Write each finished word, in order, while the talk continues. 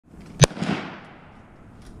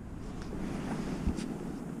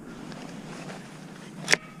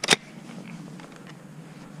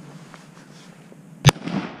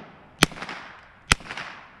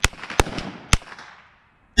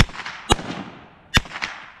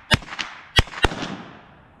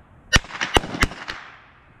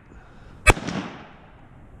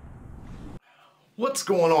What's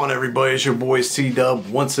going on, everybody? It's your boy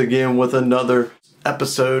C-Dub once again with another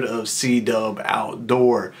episode of C-Dub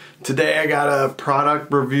Outdoor. Today I got a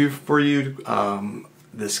product review for you.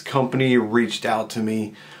 This company reached out to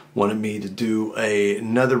me, wanted me to do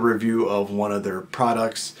another review of one of their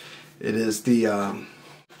products. It is the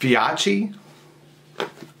Feyachi,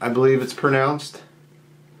 I believe it's pronounced,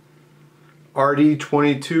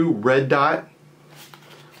 RD-22 red dot,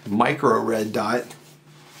 micro red dot.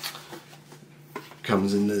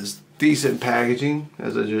 Comes in this decent packaging,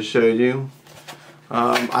 as I just showed you.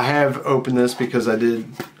 I have opened this because I did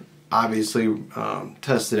obviously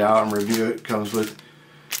test it out and review it. Comes with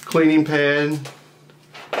cleaning pad,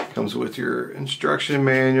 comes with your instruction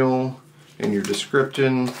manual and your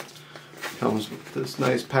description. Comes with this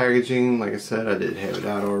nice packaging. Like I said, I did have it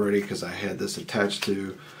out already because I had this attached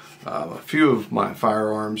to a few of my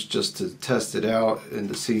firearms just to test it out and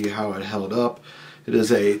to see how it held up. It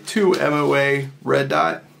is a 2 MOA red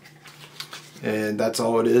dot, and that's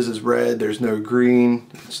all it is red. There's no green,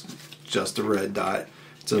 it's just a red dot.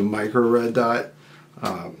 It's a micro red dot.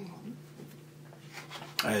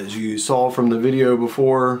 As you saw from the video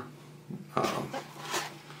before, the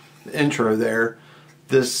intro there,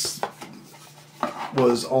 this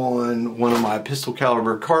was on one of my pistol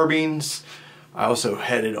caliber carbines. I also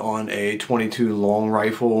had it on a 22 long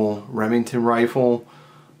rifle, Remington rifle.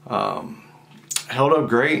 Held up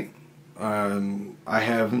great. I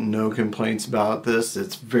have no complaints about this.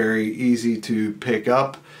 It's very easy to pick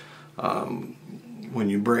up. When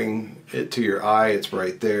you bring it to your eye, it's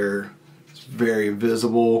right there. It's very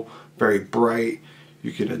visible, very bright.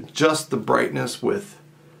 You can adjust the brightness with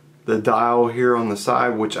the dial here on the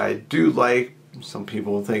side, which I do like. Some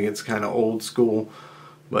people think it's kind of old school,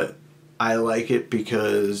 but I like it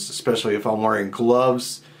because, especially if I'm wearing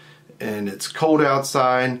gloves and it's cold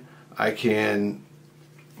outside, I can,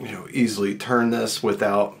 easily turn this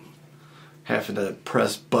without having to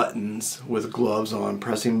press buttons with gloves on.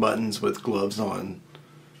 Pressing buttons with gloves on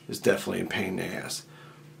is definitely a pain in the ass.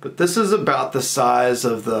 But this is about the size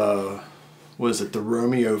of the, the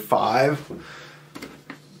Romeo 5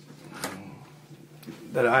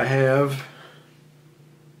 that I have.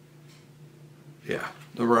 Yeah,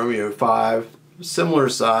 the Romeo 5, similar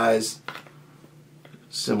size,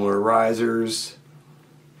 similar risers.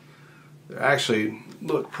 They actually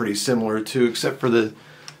look pretty similar too, except for the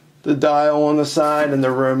dial on the side, and the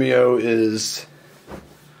Romeo is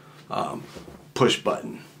push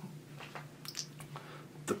button.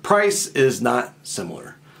 The price is not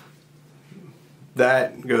similar.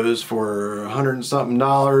 That goes for $100 and something.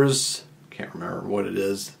 Can't remember what it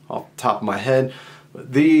is off the top of my head,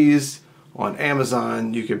 but these on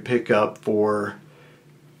Amazon you can pick up for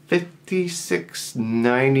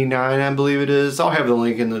 $56.99, I believe it is. I'll have the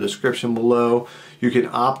link in the description below. You can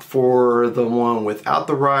opt for the one without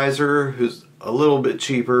the riser, who's a little bit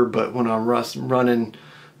cheaper, but when I'm running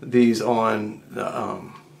these on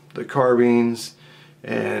the carbines,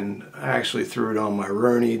 and I actually threw it on my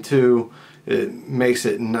Roni too, it makes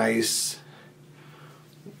it nice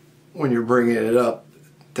when you're bringing it up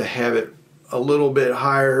to have it a little bit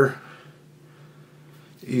higher,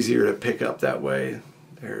 easier to pick up that way.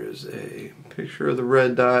 There's a picture of the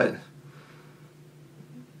red dot.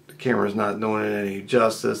 The camera's not doing it any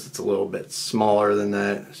justice. It's a little bit smaller than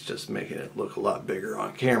that. It's just making it look a lot bigger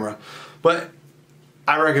on camera. But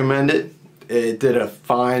I recommend it. It did a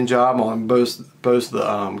fine job on both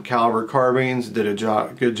the caliber carbines. It did a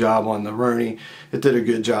good job on the Roni. It did a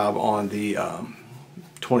good job on the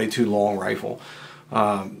 22 long rifle.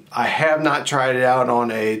 I have not tried it out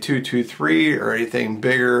on a 223 or anything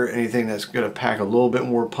bigger, anything that's going to pack a little bit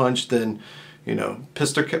more punch than,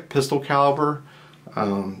 pistol caliber.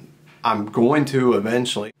 I'm going to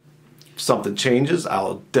eventually. If something changes,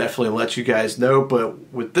 I'll definitely let you guys know.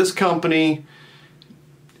 But with this company,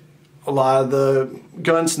 a lot of the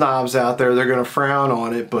gun snobs out there, they're going to frown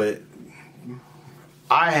on it, but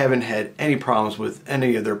I haven't had any problems with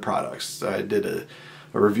any of their products. I did a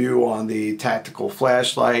review on the tactical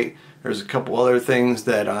flashlight. There's a couple other things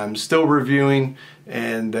that I'm still reviewing,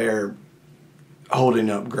 and they're holding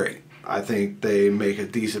up great. I think they make a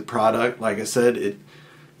decent product. Like I said,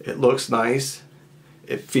 it looks nice,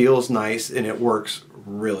 it feels nice, and it works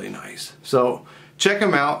really nice. So check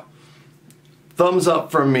them out. Thumbs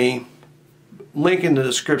up from me. Link in the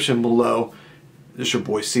description below. This is your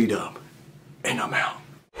boy C-Dub, and I'm out.